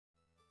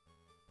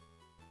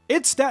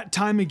It's that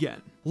time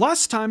again.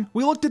 Last time,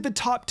 we looked at the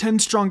top 10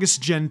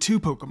 strongest Gen 2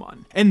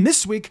 Pokemon, and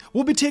this week,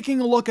 we'll be taking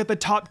a look at the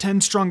top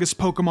 10 strongest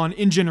Pokemon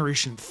in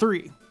Generation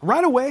 3.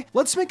 Right away,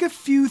 let's make a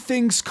few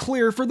things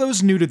clear for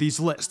those new to these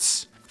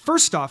lists.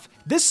 First off,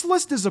 this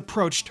list is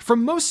approached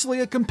from mostly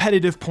a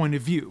competitive point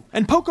of view,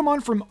 and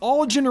Pokemon from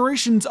all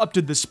generations up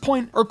to this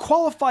point are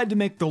qualified to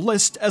make the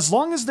list as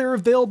long as they're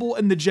available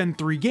in the Gen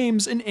 3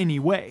 games in any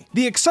way.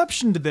 The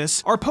exception to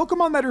this are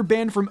Pokemon that are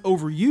banned from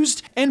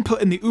Overused and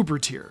put in the Uber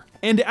tier.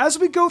 And as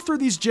we go through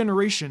these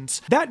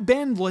generations, that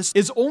banned list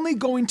is only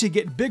going to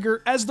get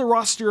bigger as the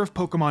roster of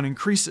Pokemon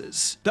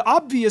increases. The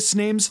obvious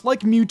names like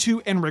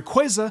Mewtwo and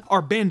Rayquaza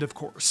are banned, of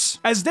course,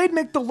 as they'd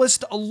make the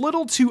list a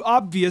little too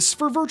obvious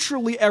for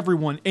virtually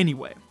everyone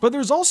anyway. But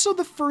there's also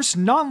the first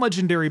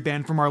non-legendary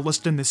ban from our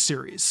list in this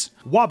series,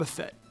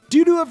 Wobbuffet.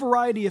 Due to a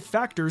variety of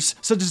factors,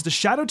 such as the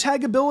Shadow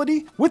Tag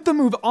ability, with the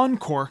move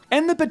Encore,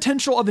 and the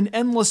potential of an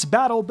endless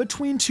battle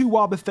between two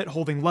Wobbuffet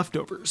holding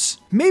leftovers.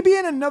 Maybe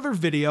in another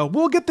video,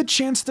 we'll get the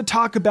chance to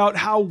talk about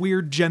how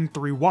weird Gen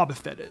 3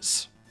 Wobbuffet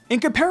is. In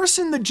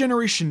comparison to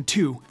Generation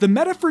 2, the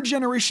meta for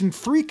Generation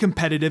 3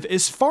 competitive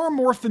is far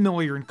more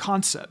familiar in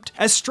concept,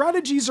 as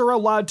strategies are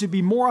allowed to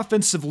be more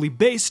offensively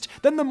based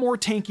than the more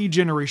tanky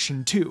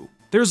Generation 2.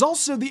 There's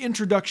also the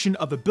introduction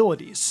of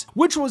abilities,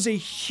 which was a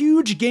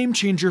huge game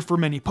changer for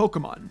many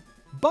Pokemon.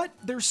 But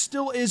there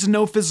still is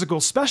no physical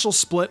special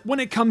split when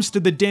it comes to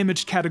the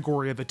damage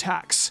category of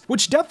attacks,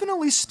 which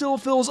definitely still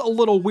feels a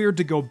little weird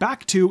to go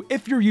back to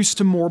if you're used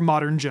to more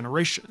modern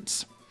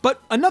generations.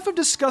 But enough of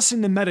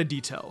discussing the meta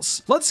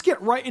details, let's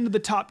get right into the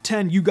top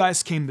 10 you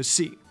guys came to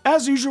see.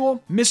 As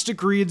usual,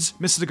 Mystic Reeds,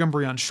 Mystic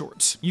Umbreon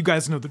shorts. You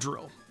guys know the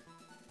drill.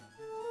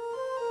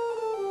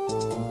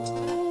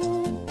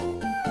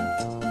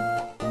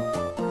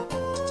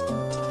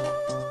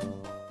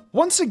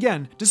 Once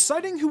again,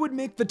 deciding who would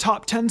make the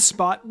top 10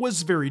 spot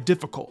was very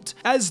difficult,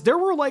 as there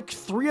were like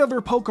 3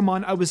 other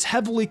Pokemon I was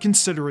heavily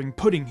considering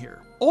putting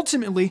here.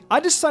 Ultimately,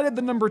 I decided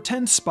the number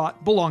 10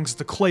 spot belongs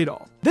to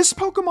Claydol. This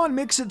Pokemon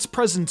makes its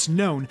presence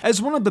known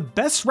as one of the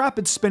best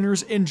rapid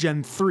spinners in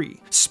Gen 3,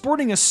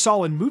 sporting a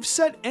solid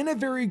moveset and a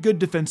very good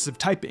defensive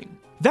typing.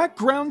 That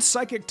ground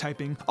psychic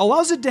typing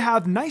allows it to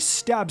have nice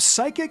stab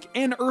psychic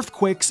and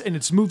earthquakes in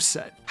its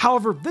moveset.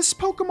 However, this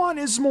Pokemon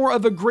is more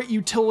of a great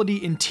utility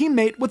in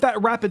teammate with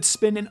that rapid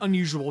spin and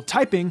unusual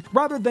typing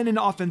rather than an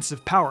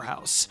offensive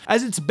powerhouse,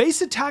 as its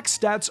base attack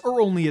stats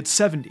are only at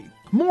 70.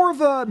 More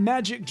of a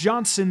Magic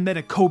Johnson than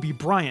a Kobe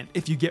Bryant,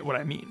 if you get what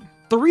I mean.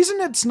 The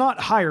reason it's not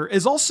higher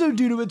is also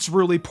due to its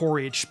really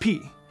poor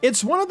HP.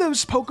 It's one of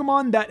those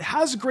Pokemon that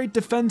has great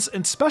defense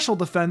and special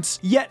defense,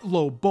 yet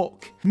low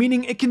bulk,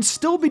 meaning it can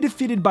still be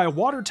defeated by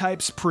water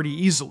types pretty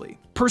easily.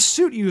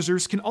 Pursuit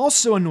users can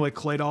also annoy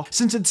Claydol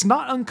since it's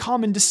not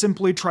uncommon to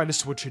simply try to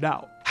switch it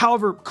out.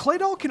 However,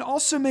 Claydol can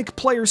also make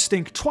players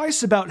think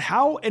twice about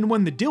how and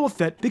when to deal with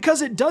it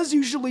because it does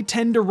usually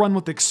tend to run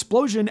with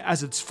Explosion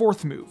as its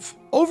 4th move.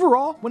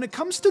 Overall, when it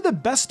comes to the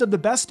best of the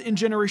best in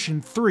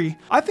Generation 3,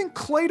 I think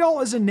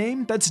Claydol is a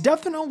name that's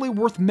definitely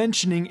worth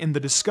mentioning in the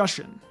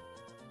discussion.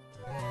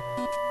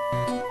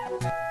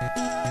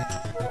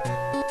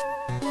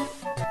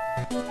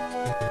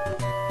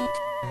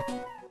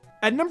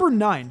 At number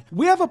 9,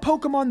 we have a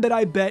Pokemon that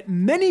I bet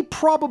many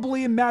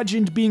probably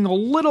imagined being a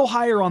little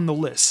higher on the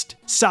list,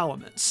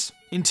 Salamence.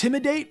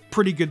 Intimidate,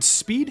 pretty good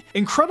speed,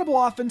 incredible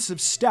offensive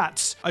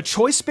stats, a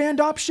choice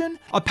band option,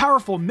 a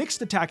powerful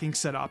mixed attacking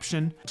set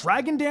option,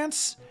 Dragon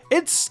Dance.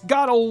 It's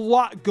got a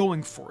lot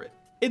going for it.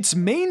 Its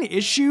main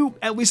issue,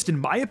 at least in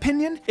my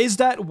opinion, is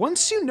that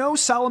once you know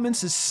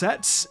Salamence's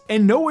sets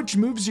and know which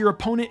moves your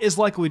opponent is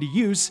likely to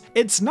use,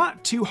 it's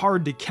not too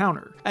hard to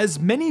counter, as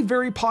many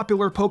very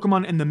popular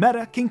Pokemon in the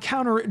meta can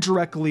counter it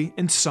directly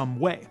in some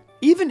way.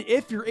 Even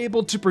if you're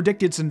able to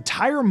predict its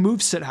entire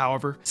moveset,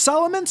 however,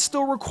 Salamence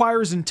still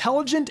requires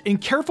intelligent and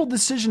careful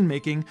decision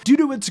making due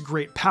to its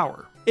great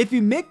power. If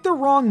you make the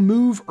wrong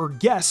move or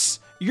guess,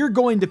 you're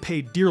going to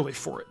pay dearly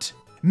for it.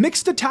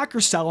 Mixed Attacker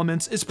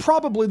Salamence is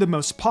probably the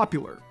most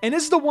popular, and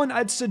is the one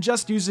I'd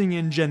suggest using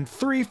in Gen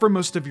 3 for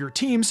most of your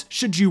teams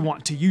should you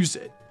want to use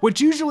it,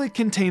 which usually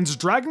contains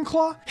Dragon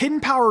Claw,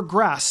 Hidden Power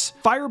Grass,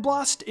 Fire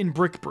Blast, and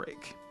Brick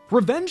Break.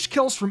 Revenge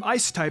kills from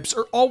ice types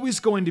are always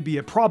going to be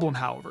a problem,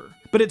 however,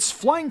 but its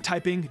flying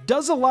typing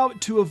does allow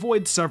it to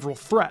avoid several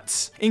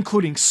threats,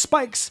 including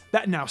spikes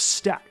that now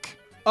stack.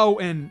 Oh,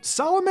 and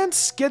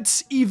Salamence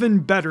gets even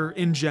better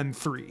in Gen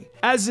 3,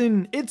 as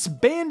in, it's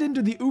banned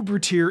into the Uber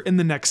tier in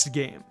the next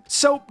game,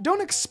 so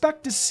don't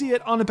expect to see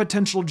it on a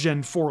potential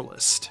Gen 4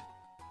 list.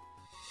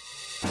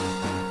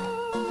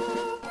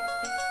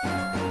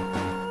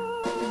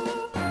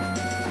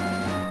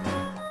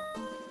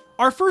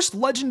 Our first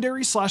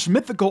legendary /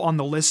 mythical on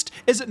the list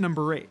is at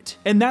number 8,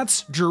 and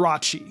that's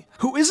Jirachi,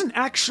 who isn't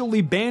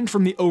actually banned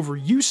from the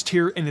Overused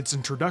tier in its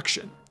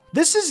introduction.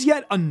 This is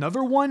yet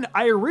another one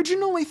I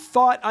originally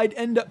thought I'd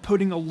end up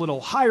putting a little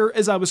higher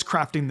as I was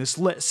crafting this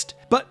list.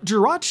 But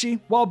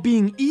Jirachi, while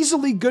being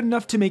easily good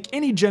enough to make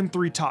any Gen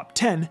 3 top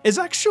 10, is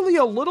actually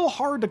a little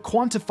hard to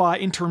quantify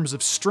in terms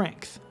of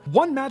strength.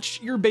 One match,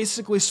 you're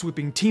basically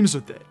sweeping teams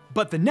with it,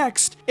 but the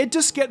next, it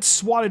just gets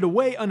swatted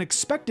away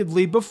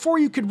unexpectedly before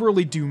you could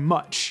really do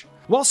much.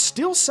 While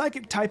Steel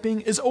Psychic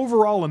typing is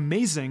overall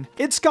amazing,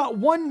 it's got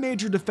one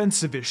major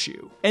defensive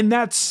issue, and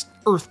that's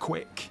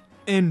Earthquake.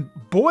 And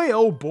boy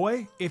oh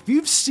boy, if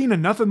you've seen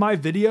enough of my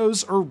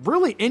videos, or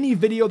really any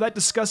video that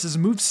discusses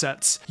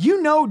movesets,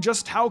 you know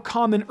just how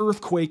common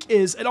Earthquake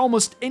is at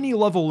almost any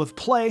level of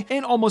play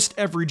in almost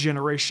every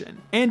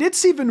generation. And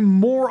it's even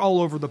more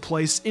all over the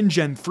place in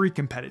Gen 3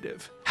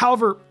 competitive.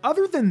 However,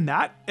 other than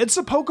that, it's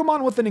a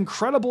Pokemon with an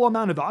incredible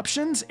amount of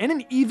options and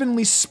an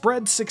evenly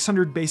spread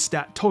 600 base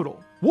stat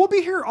total. We'll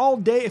be here all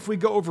day if we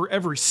go over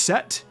every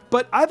set,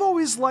 but I've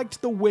always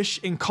liked the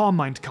Wish and Calm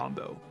Mind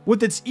combo.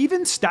 With its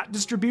even stat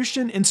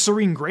distribution and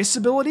Serene Grace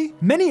ability,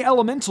 many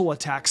elemental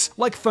attacks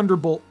like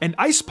Thunderbolt and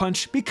Ice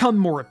Punch become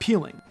more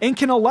appealing, and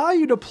can allow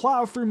you to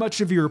plow through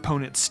much of your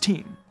opponent's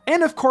team.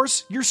 And of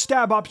course, your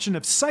stab option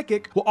of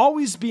Psychic will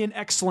always be an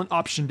excellent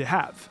option to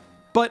have.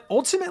 But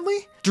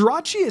ultimately,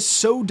 Jirachi is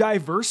so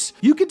diverse,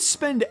 you could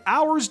spend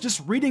hours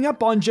just reading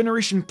up on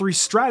Generation 3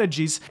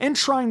 strategies and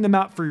trying them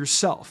out for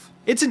yourself.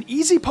 It's an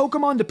easy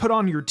Pokemon to put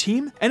on your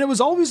team, and it was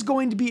always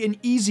going to be an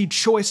easy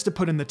choice to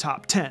put in the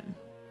top 10.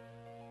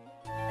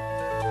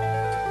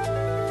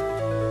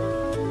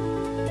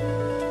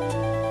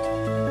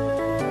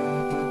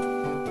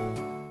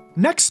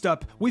 Next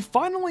up, we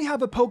finally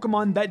have a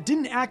Pokemon that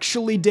didn't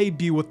actually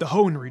debut with the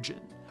Hoenn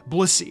region,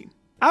 Blissey.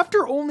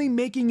 After only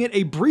making it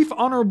a brief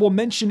honorable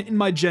mention in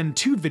my Gen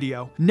 2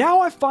 video,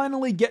 now I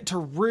finally get to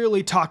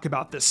really talk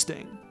about this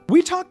thing.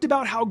 We talked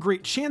about how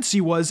great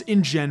Chansey was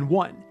in Gen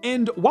 1,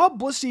 and while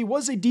Blissey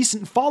was a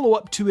decent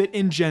follow-up to it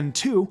in Gen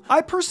 2,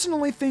 I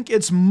personally think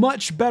it's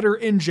much better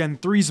in Gen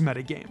 3's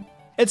metagame.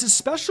 It's a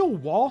special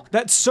wall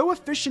that's so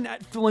efficient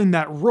at filling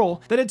that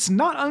role that it's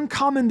not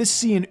uncommon to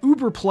see an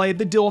Uber play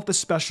that deal with the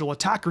special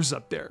attackers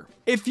up there.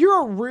 If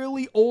you're a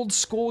really old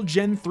school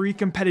Gen 3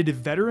 competitive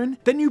veteran,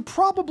 then you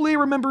probably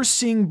remember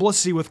seeing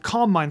Blissey with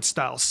Calm Mind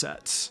style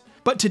sets.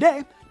 But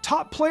today,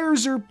 top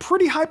players are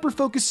pretty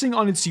hyper-focusing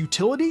on its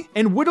utility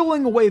and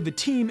whittling away the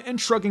team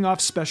and shrugging off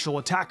special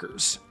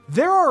attackers.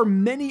 There are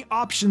many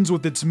options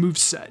with its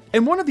moveset,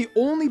 and one of the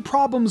only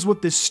problems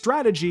with this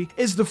strategy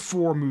is the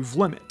 4-move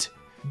limit.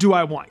 Do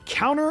I want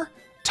Counter,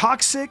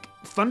 Toxic,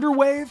 Thunder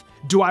Wave?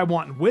 Do I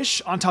want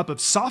Wish on top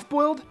of Soft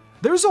Boiled?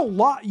 There's a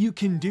lot you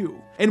can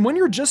do, and when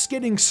you're just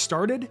getting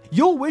started,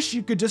 you'll wish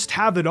you could just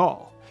have it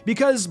all,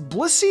 because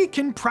Blissey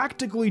can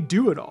practically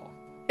do it all.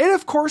 It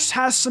of course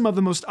has some of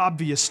the most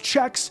obvious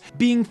checks,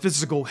 being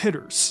physical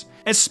hitters,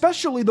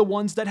 especially the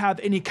ones that have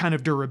any kind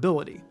of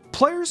durability.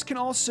 Players can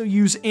also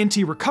use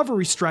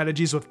anti-recovery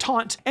strategies with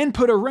Taunt and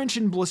put a wrench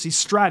in Blissey's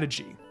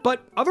strategy.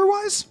 But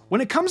otherwise, when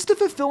it comes to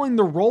fulfilling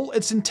the role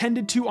it's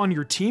intended to on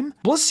your team,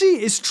 Blissey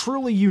is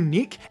truly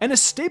unique and a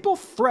staple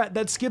threat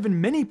that's given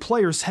many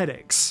players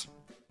headaches.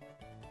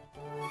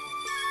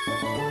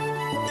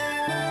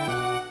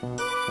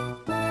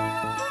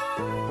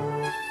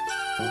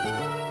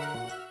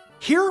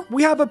 Here,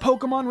 we have a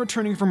Pokemon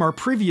returning from our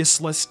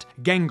previous list,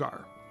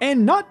 Gengar.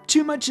 And not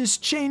too much has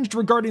changed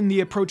regarding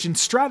the approach and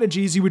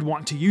strategies you would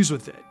want to use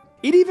with it.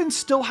 It even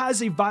still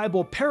has a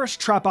viable Perish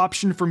Trap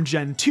option from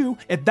Gen 2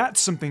 if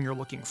that's something you're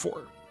looking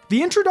for.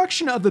 The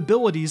introduction of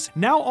abilities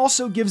now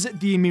also gives it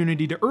the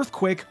immunity to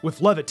Earthquake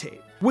with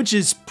Levitate, which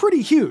is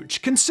pretty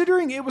huge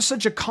considering it was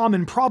such a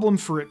common problem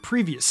for it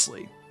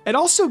previously. It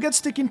also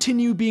gets to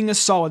continue being a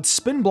solid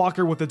spin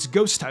blocker with its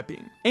ghost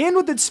typing, and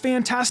with its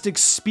fantastic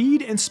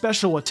speed and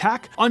special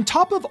attack, on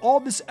top of all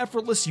this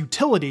effortless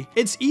utility,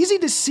 it's easy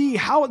to see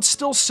how it's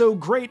still so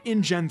great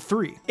in Gen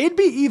 3. It'd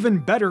be even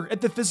better if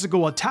the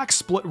physical attack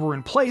split were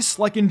in place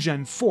like in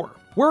Gen 4,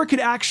 where it could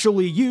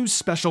actually use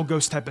special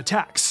ghost type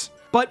attacks.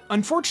 But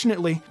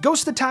unfortunately,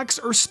 ghost attacks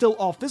are still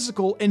all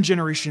physical in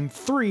Generation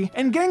 3,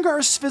 and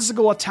Gengar's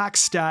physical attack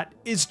stat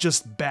is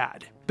just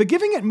bad. But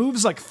giving it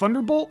moves like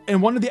Thunderbolt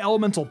and one of the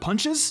elemental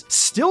punches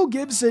still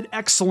gives it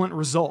excellent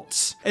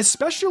results,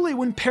 especially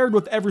when paired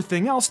with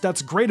everything else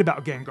that's great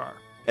about Gengar.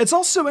 It's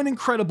also an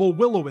incredible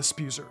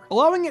Will-O-Wisp user,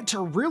 allowing it to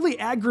really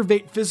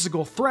aggravate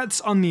physical threats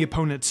on the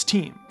opponent's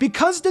team.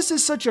 Because this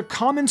is such a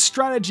common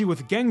strategy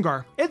with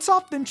Gengar, it's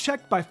often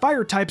checked by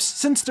fire types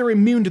since they're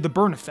immune to the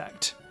burn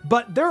effect.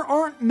 But there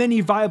aren't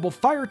many viable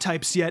fire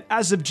types yet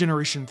as of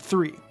Generation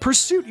 3.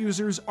 Pursuit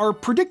users are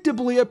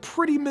predictably a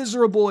pretty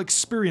miserable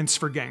experience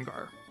for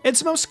Gengar.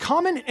 Its most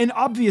common and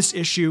obvious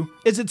issue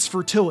is its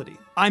fertility.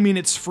 I mean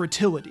its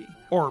fertility,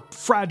 or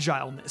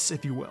fragileness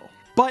if you will.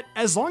 But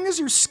as long as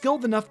you're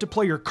skilled enough to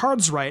play your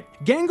cards right,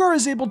 Gengar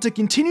is able to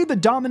continue the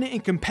dominant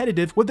and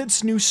competitive with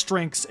its new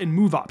strengths and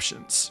move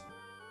options.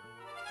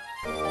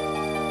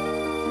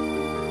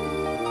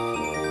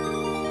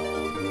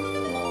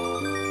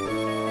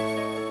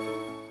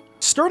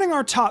 Starting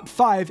our top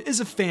 5 is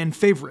a fan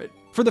favorite,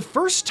 For the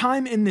first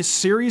time in this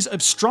series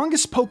of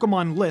strongest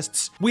Pokemon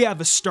lists, we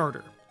have a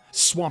starter,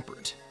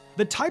 Swampert.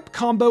 The type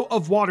combo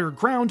of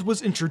water-ground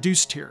was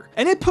introduced here,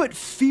 and it put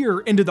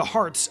fear into the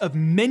hearts of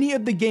many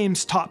of the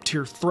game's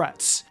top-tier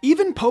threats.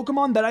 Even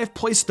Pokemon that I've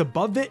placed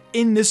above it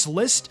in this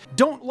list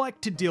don't like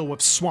to deal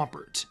with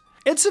Swampert.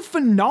 It's a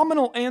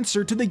phenomenal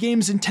answer to the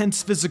game's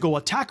intense physical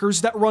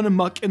attackers that run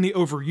amok in the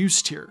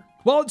overused tier.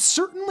 While it's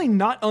certainly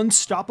not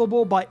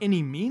unstoppable by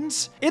any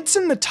means, it's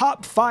in the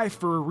top 5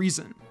 for a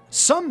reason.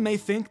 Some may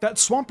think that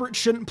Swampert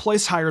shouldn't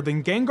place higher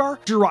than Gengar,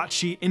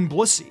 Jirachi, and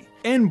Blissey.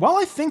 And while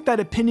I think that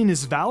opinion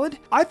is valid,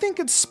 I think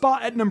its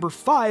spot at number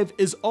 5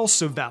 is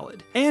also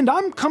valid. And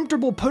I'm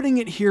comfortable putting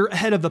it here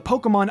ahead of the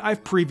Pokemon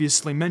I've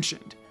previously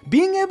mentioned.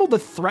 Being able to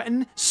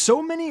threaten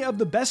so many of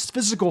the best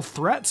physical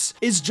threats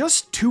is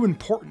just too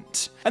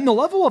important. And the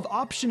level of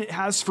option it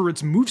has for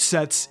its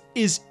movesets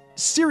is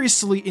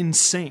seriously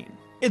insane.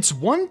 Its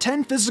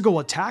 110 physical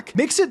attack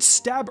makes it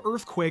stab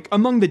Earthquake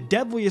among the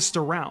deadliest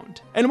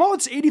around. And while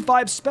its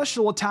 85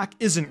 special attack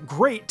isn't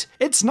great,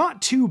 it's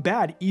not too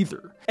bad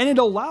either. And it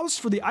allows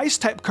for the ice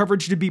type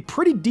coverage to be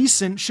pretty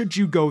decent should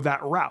you go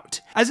that route,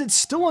 as it's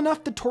still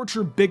enough to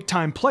torture big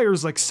time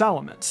players like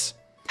Salamence.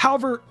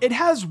 However, it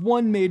has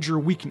one major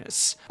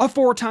weakness, a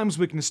 4x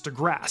weakness to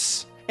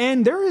grass.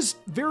 And there is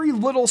very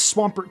little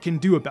Swampert can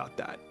do about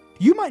that.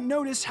 You might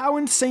notice how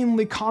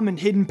insanely common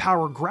Hidden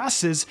Power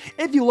Grass is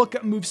if you look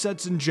at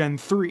movesets in Gen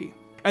 3.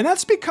 And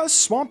that's because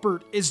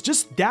Swampert is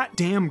just that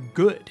damn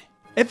good.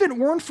 If it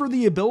weren't for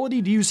the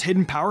ability to use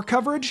Hidden Power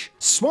coverage,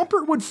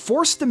 Swampert would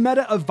force the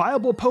meta of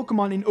viable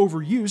Pokemon in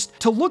Overused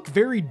to look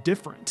very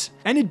different.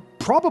 And it'd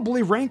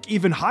probably rank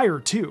even higher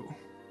too.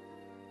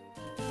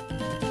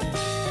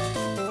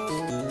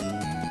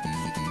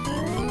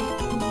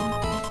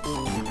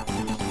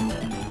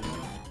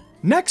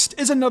 Next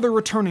is another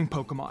returning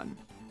Pokemon,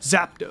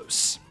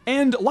 Zapdos.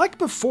 And like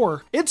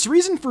before, its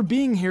reason for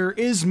being here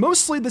is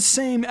mostly the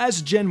same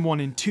as Gen 1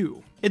 and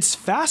 2. It's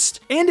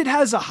fast, and it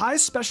has a high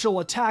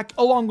special attack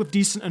along with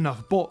decent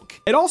enough bulk.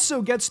 It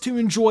also gets to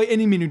enjoy an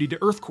immunity to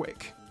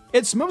Earthquake.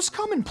 Its most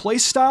common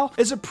playstyle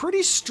is a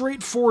pretty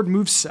straightforward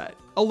moveset.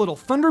 A little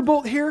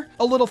Thunderbolt here,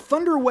 a little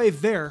Thunder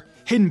Wave there,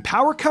 Hidden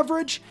Power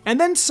coverage, and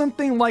then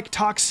something like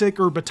Toxic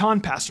or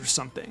Baton Pass or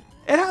something.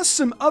 It has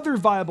some other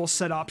viable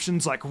set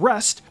options like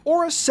Rest,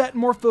 or a set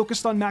more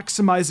focused on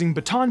maximizing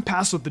Baton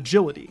Pass with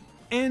agility.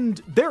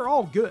 And they're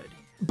all good.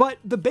 But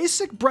the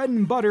basic bread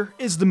and butter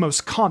is the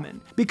most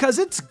common, because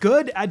it's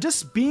good at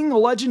just being a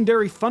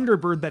legendary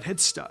Thunderbird that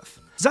hits stuff.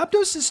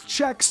 Zapdos'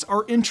 checks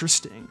are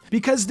interesting,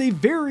 because they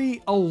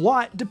vary a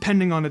lot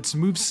depending on its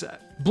moveset.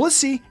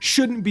 Blissey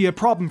shouldn't be a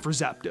problem for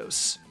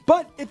Zapdos.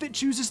 But if it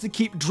chooses to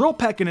keep Drill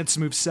Peck in its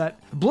moveset,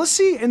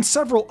 Blissey and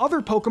several other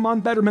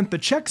Pokemon that are meant to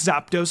check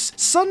Zapdos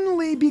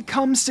suddenly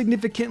become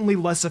significantly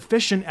less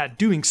efficient at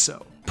doing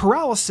so.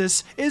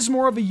 Paralysis is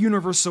more of a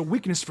universal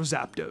weakness for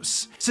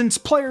Zapdos, since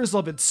players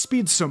love its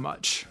speed so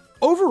much.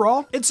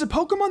 Overall, it's a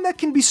Pokemon that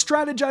can be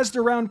strategized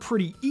around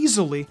pretty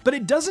easily, but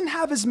it doesn't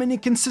have as many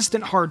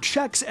consistent hard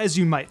checks as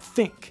you might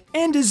think,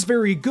 and is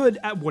very good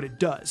at what it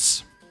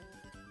does.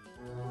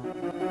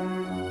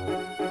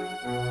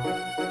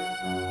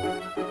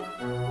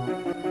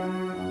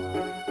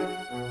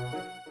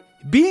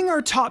 Being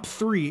our top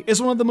 3 is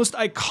one of the most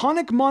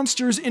iconic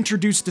monsters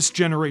introduced this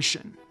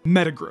generation,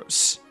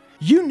 Metagross.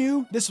 You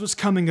knew this was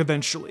coming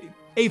eventually.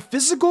 A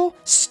physical,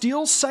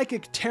 steel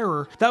psychic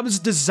terror that was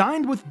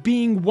designed with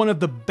being one of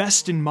the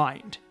best in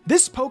mind.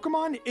 This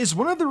Pokemon is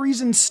one of the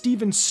reasons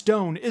Steven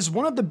Stone is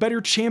one of the better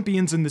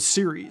champions in the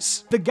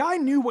series. The guy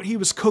knew what he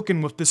was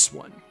cooking with this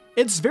one.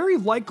 It's very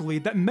likely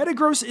that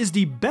Metagross is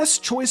the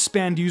best choice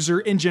band user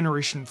in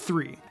Generation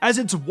 3, as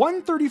its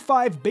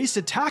 135 base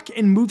attack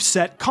and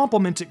moveset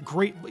complement it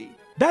greatly.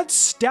 That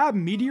Stab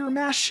Meteor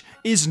Mash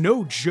is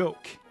no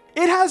joke.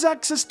 It has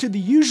access to the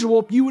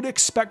usual you would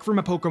expect from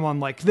a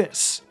Pokemon like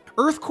this.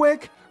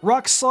 Earthquake,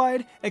 Rock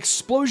Slide,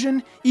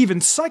 Explosion,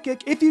 even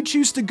Psychic if you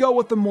choose to go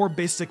with the more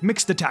basic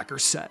mixed attacker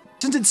set,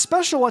 since its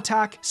special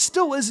attack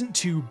still isn't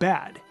too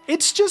bad.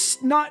 It's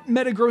just not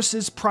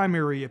Metagross's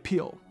primary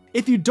appeal.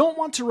 If you don't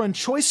want to run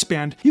Choice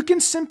Band, you can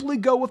simply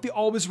go with the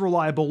always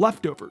reliable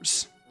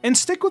leftovers, and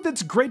stick with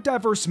its great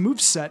diverse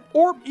moveset,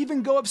 or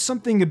even go up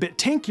something a bit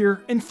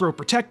tankier and throw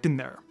Protect in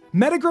there.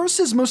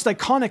 Metagross's most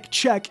iconic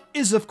check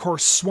is of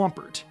course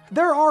Swampert.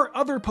 There are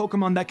other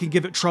Pokemon that can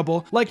give it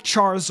trouble, like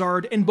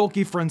Charizard and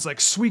bulky friends like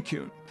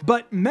Suicune,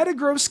 but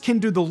Metagross can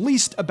do the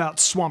least about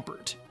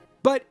Swampert.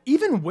 But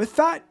even with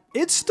that,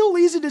 it's still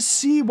easy to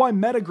see why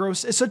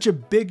Metagross is such a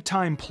big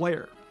time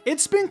player.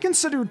 It's been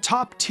considered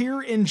top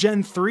tier in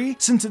Gen 3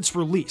 since its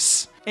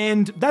release,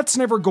 and that's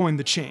never going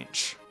to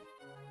change.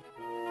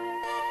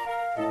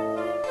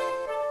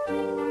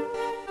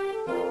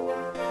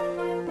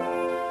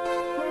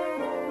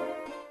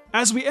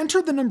 As we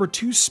enter the number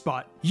 2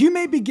 spot, you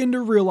may begin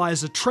to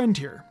realize a trend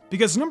here,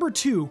 because number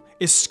 2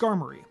 is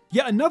Skarmory,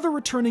 yet another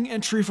returning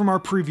entry from our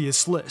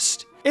previous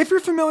list. If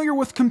you're familiar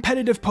with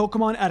competitive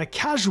Pokemon at a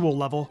casual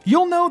level,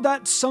 you'll know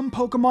that some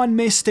Pokemon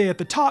may stay at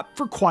the top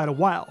for quite a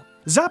while.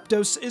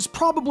 Zapdos is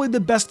probably the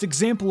best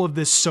example of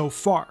this so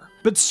far,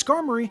 but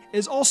Skarmory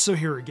is also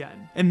here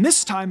again, and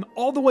this time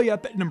all the way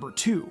up at number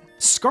 2.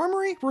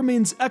 Skarmory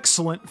remains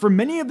excellent for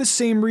many of the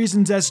same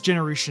reasons as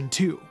Generation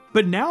 2,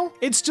 but now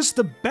it's just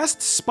the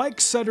best spike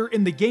setter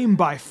in the game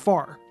by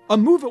far, a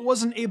move it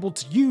wasn't able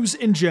to use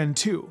in Gen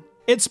 2.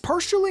 It's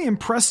partially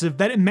impressive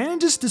that it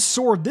manages to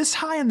soar this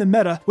high in the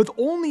meta with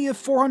only a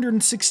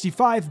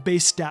 465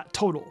 base stat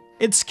total.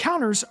 Its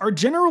counters are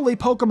generally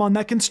Pokemon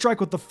that can strike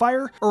with a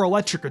fire or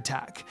electric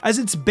attack, as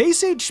its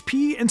base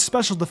HP and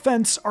special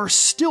defense are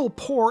still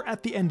poor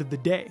at the end of the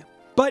day.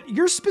 But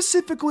you're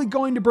specifically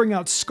going to bring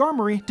out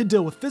Skarmory to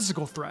deal with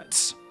physical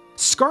threats.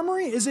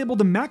 Skarmory is able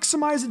to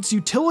maximize its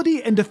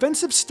utility and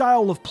defensive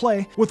style of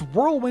play with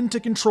Whirlwind to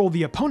control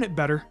the opponent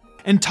better,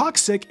 and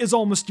Toxic is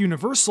almost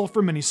universal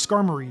for many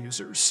Skarmory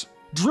users.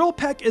 Drill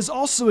Peck is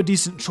also a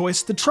decent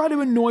choice to try to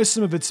annoy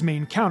some of its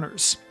main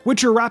counters,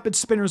 which are rapid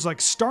spinners like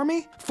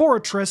Starmie,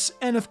 Forretress,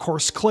 and of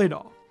course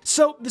Claydol.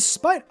 So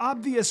despite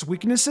obvious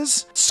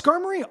weaknesses,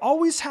 Skarmory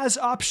always has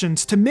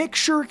options to make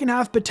sure it can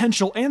have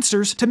potential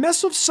answers to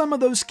mess with some of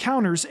those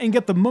counters and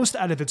get the most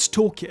out of its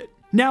toolkit.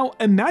 Now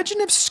imagine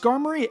if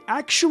Skarmory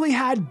actually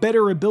had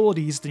better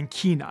abilities than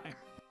Kenai.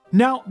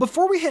 Now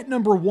before we hit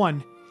number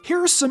 1,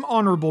 here are some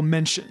honorable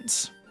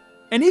mentions.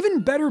 An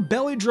even better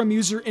Belly Drum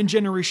user in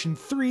Generation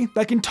 3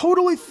 that can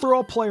totally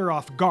throw a player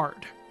off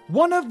guard.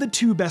 One of the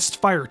 2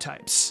 best fire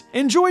types.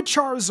 Enjoy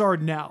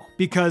Charizard now,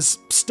 because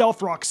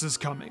Stealth Rocks is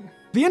coming.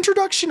 The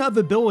introduction of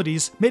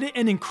abilities made it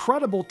an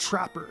incredible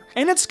trapper,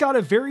 and it's got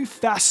a very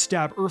fast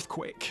stab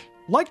Earthquake.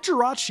 Like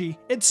Jirachi,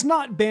 it's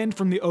not banned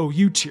from the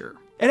OU tier.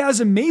 It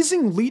has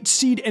amazing Leech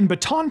Seed and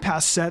Baton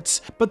Pass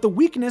sets, but the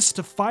weakness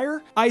to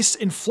fire, ice,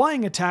 and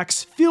flying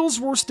attacks feels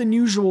worse than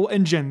usual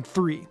in Gen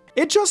 3.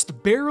 It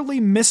just barely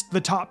missed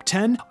the top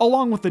 10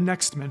 along with the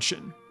next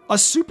mention. A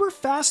super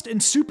fast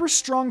and super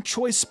strong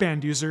Choice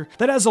Band user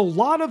that has a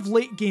lot of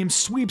late game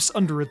sweeps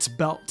under its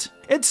belt.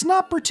 It's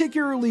not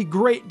particularly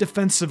great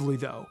defensively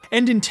though,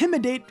 and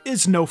Intimidate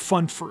is no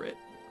fun for it.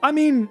 I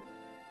mean,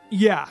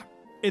 yeah,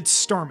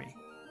 it's Starmie.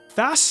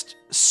 Fast,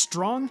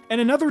 strong, and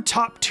another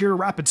top tier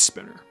rapid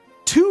spinner.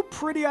 2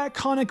 pretty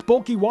iconic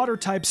bulky water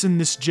types in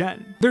this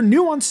gen. Their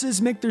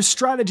nuances make their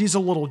strategies a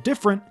little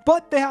different,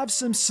 but they have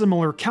some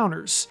similar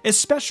counters,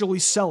 especially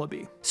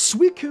Celebi.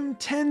 Suicune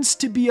tends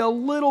to be a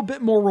little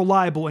bit more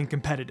reliable and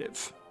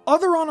competitive.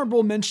 Other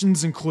honorable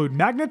mentions include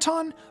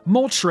Magneton,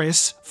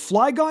 Moltres,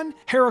 Flygon,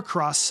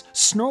 Heracross,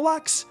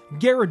 Snorlax,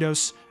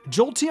 Gyarados,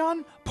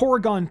 Jolteon,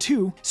 Porygon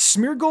 2,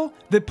 Smeargle,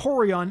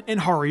 Vaporeon,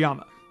 and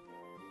Hariyama.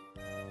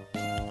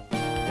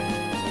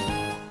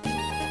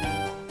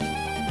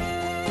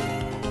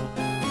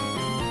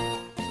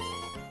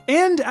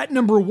 And at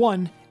number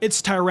 1,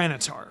 it's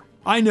Tyranitar.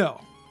 I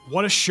know,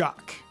 what a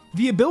shock.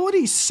 The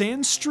ability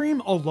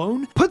Sandstream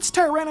alone puts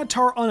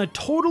Tyranitar on a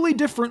totally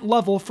different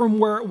level from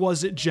where it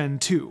was at Gen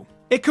 2.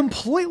 It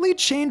completely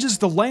changes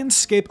the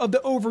landscape of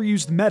the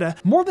overused meta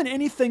more than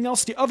anything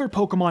else the other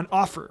Pokemon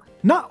offer.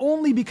 Not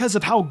only because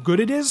of how good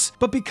it is,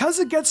 but because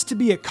it gets to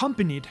be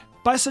accompanied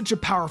by such a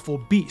powerful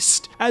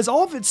beast, as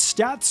all of its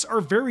stats are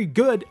very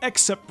good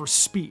except for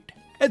speed.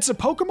 It's a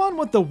Pokemon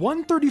with the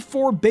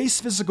 134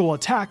 base physical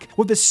attack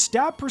with a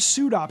stab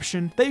pursuit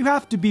option that you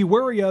have to be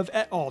wary of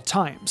at all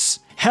times.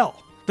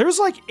 Hell, there's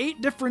like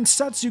 8 different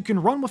sets you can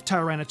run with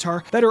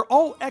Tyranitar that are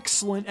all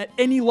excellent at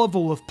any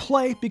level of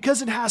play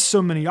because it has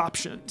so many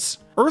options.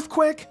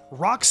 Earthquake,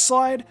 Rock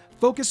Slide,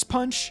 Focus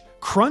Punch,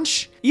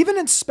 Crunch, even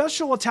its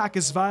special attack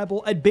is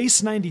viable at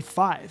base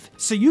 95,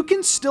 so you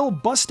can still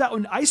bust out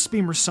an Ice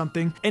Beam or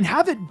something and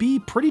have it be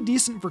pretty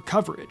decent for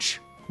coverage.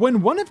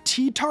 When one of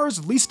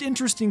T-Tar's least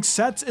interesting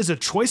sets is a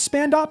Choice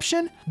Band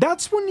option,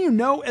 that's when you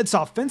know its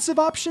offensive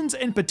options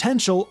and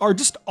potential are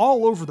just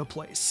all over the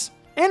place.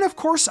 And of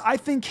course, I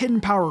think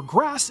Hidden Power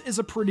Grass is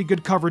a pretty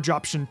good coverage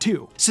option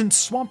too,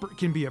 since Swampert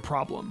can be a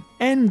problem.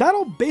 And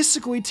that'll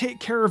basically take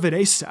care of it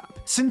ASAP,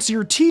 since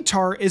your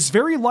T-Tar is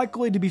very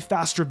likely to be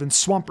faster than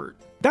Swampert.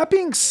 That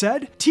being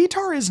said,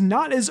 T-Tar is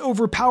not as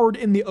overpowered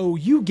in the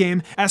OU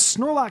game as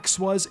Snorlax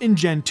was in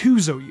Gen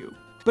 2's OU.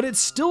 But it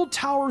still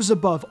towers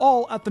above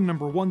all at the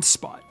number 1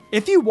 spot.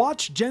 If you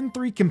watch Gen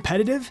 3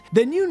 competitive,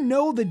 then you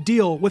know the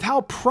deal with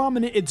how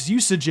prominent its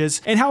usage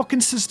is and how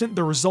consistent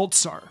the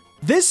results are.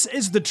 This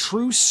is the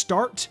true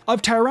start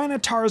of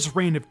Tyranitar's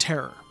reign of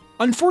terror.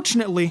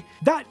 Unfortunately,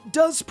 that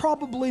does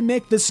probably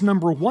make this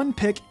number 1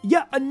 pick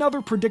yet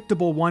another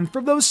predictable one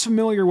for those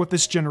familiar with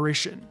this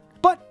generation.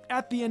 But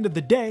at the end of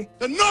the day,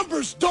 the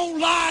numbers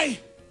don't lie,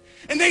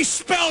 and they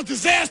spell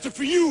disaster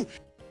for you.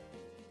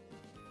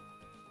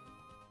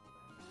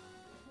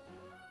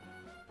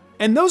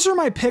 And those are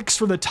my picks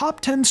for the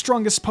top 10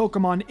 strongest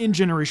Pokemon in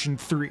Generation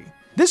 3.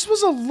 This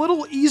was a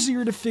little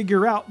easier to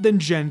figure out than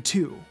Gen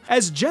 2,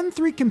 as Gen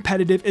 3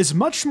 competitive is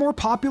much more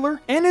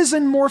popular and is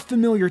in more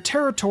familiar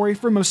territory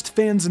for most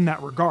fans in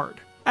that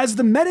regard, as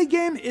the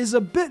metagame is a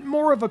bit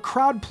more of a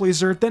crowd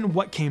pleaser than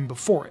what came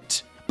before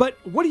it. But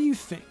what do you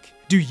think?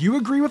 Do you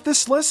agree with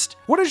this list?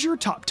 What does your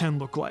top 10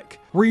 look like?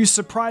 Were you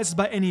surprised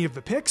by any of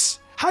the picks?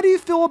 How do you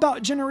feel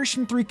about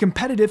Generation 3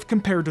 competitive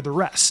compared to the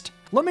rest?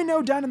 Let me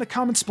know down in the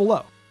comments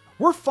below.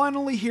 We're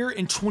finally here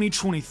in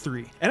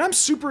 2023, and I'm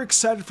super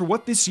excited for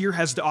what this year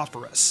has to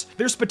offer us.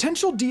 There's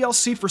potential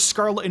DLC for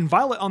Scarlet and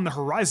Violet on the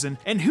horizon,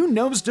 and who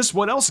knows just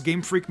what else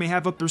Game Freak may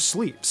have up their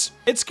sleeves.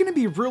 It's gonna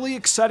be really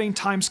exciting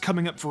times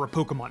coming up for a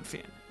Pokemon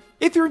fan.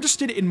 If you're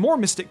interested in more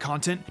Mystic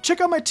content,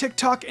 check out my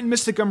TikTok and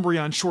Mystic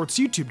Umbreon Shorts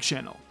YouTube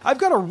channel. I've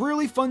got a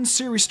really fun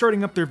series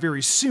starting up there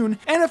very soon,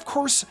 and of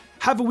course,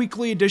 have a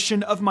weekly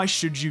edition of my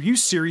Should You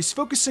Use series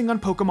focusing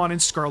on Pokemon in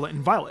Scarlet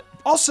and Violet.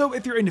 Also,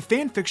 if you're into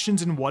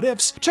fanfictions and what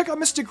ifs, check out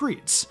Mystic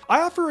Reads. I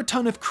offer a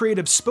ton of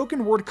creative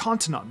spoken word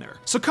content on there,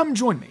 so come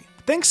join me.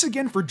 Thanks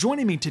again for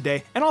joining me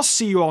today, and I'll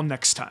see you all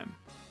next time.